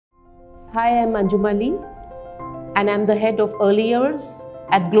Hi, I'm Anjum Ali and I'm the head of Early Years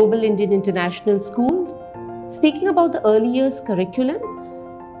at Global Indian International School. Speaking about the Early Years curriculum,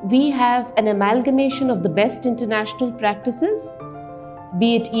 we have an amalgamation of the best international practices,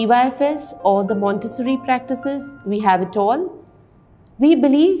 be it EYFS or the Montessori practices, we have it all. We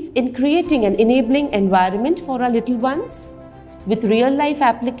believe in creating an enabling environment for our little ones with real-life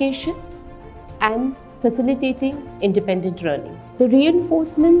application and facilitating independent learning. The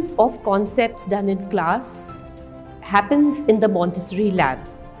reinforcements of concepts done in class happens in the Montessori lab.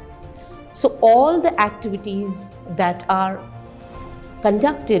 So all the activities that are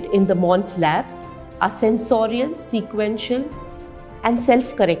conducted in the Mont lab are sensorial, sequential and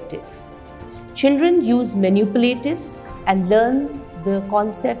self-corrective. Children use manipulatives and learn the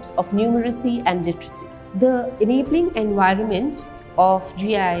concepts of numeracy and literacy. The enabling environment of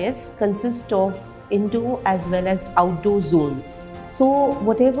GIIS consists of indoor as well as outdoor zones. So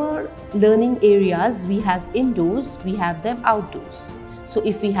whatever learning areas we have indoors, we have them outdoors. So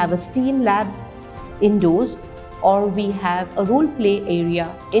if we have a STEAM lab indoors or we have a role play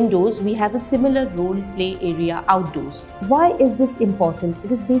area indoors, we have a similar role play area outdoors. Why is this important?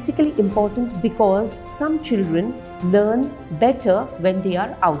 It is basically important because some children learn better when they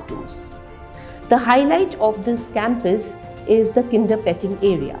are outdoors. The highlight of this campus is the kinder petting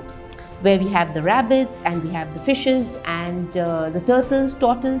area, where we have the rabbits and we have the fishes and the turtles,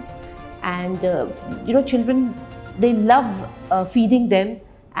 tortoise, and children, they love feeding them,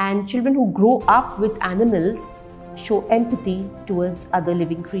 and children who grow up with animals show empathy towards other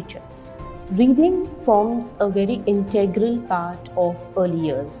living creatures. Reading forms a very integral part of early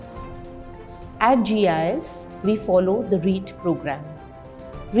years. At GIIS, we follow the READ program.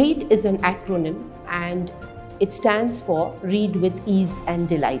 READ is an acronym and it stands for Read with Ease and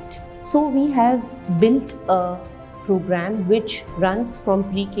Delight. So we have built a program which runs from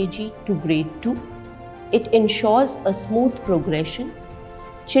pre-KG to grade 2. It ensures a smooth progression.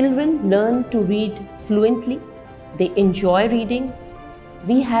 Children learn to read fluently. They enjoy reading.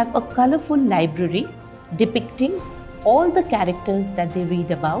 We have a colorful library depicting all the characters that they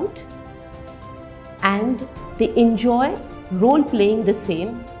read about, and they enjoy role-playing the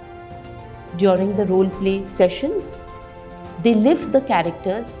same during the role-play sessions. They live the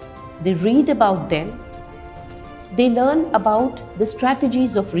characters, they read about them, they learn about the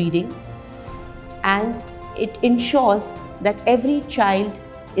strategies of reading, and it ensures that every child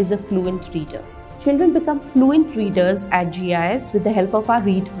is a fluent reader. Children become fluent readers at GIIS with the help of our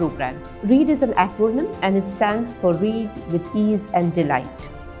READ program. READ is an acronym and it stands for Read with Ease and Delight.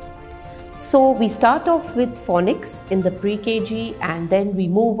 So we start off with phonics in the pre-KG and then we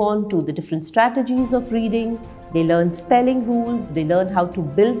move on to the different strategies of reading. They learn spelling rules, they learn how to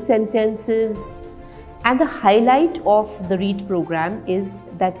build sentences. And the highlight of the READ program is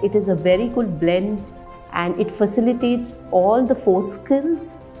that it is a very good blend and it facilitates all the 4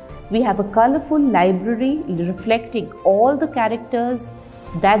 skills. We have a colorful library reflecting all the characters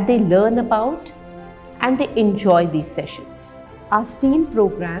that they learn about and they enjoy these sessions. Our STEAM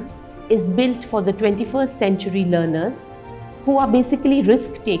program is built for the 21st century learners who are basically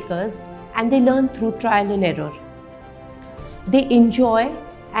risk takers and they learn through trial and error. They enjoy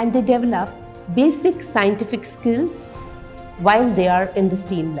and they develop basic scientific skills while they are in the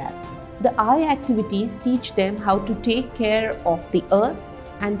STEAM lab. The I activities teach them how to take care of the earth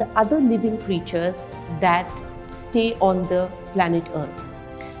and the other living creatures that stay on the planet Earth.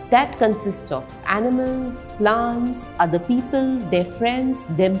 That consists of animals, plants, other people, their friends,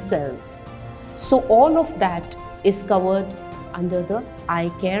 themselves. So all of that is covered under the I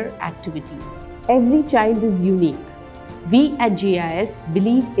Care activities. Every child is unique. We at GIIS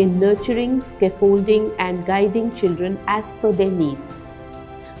believe in nurturing, scaffolding and guiding children as per their needs.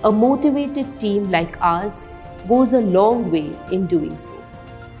 A motivated team like ours goes a long way in doing so.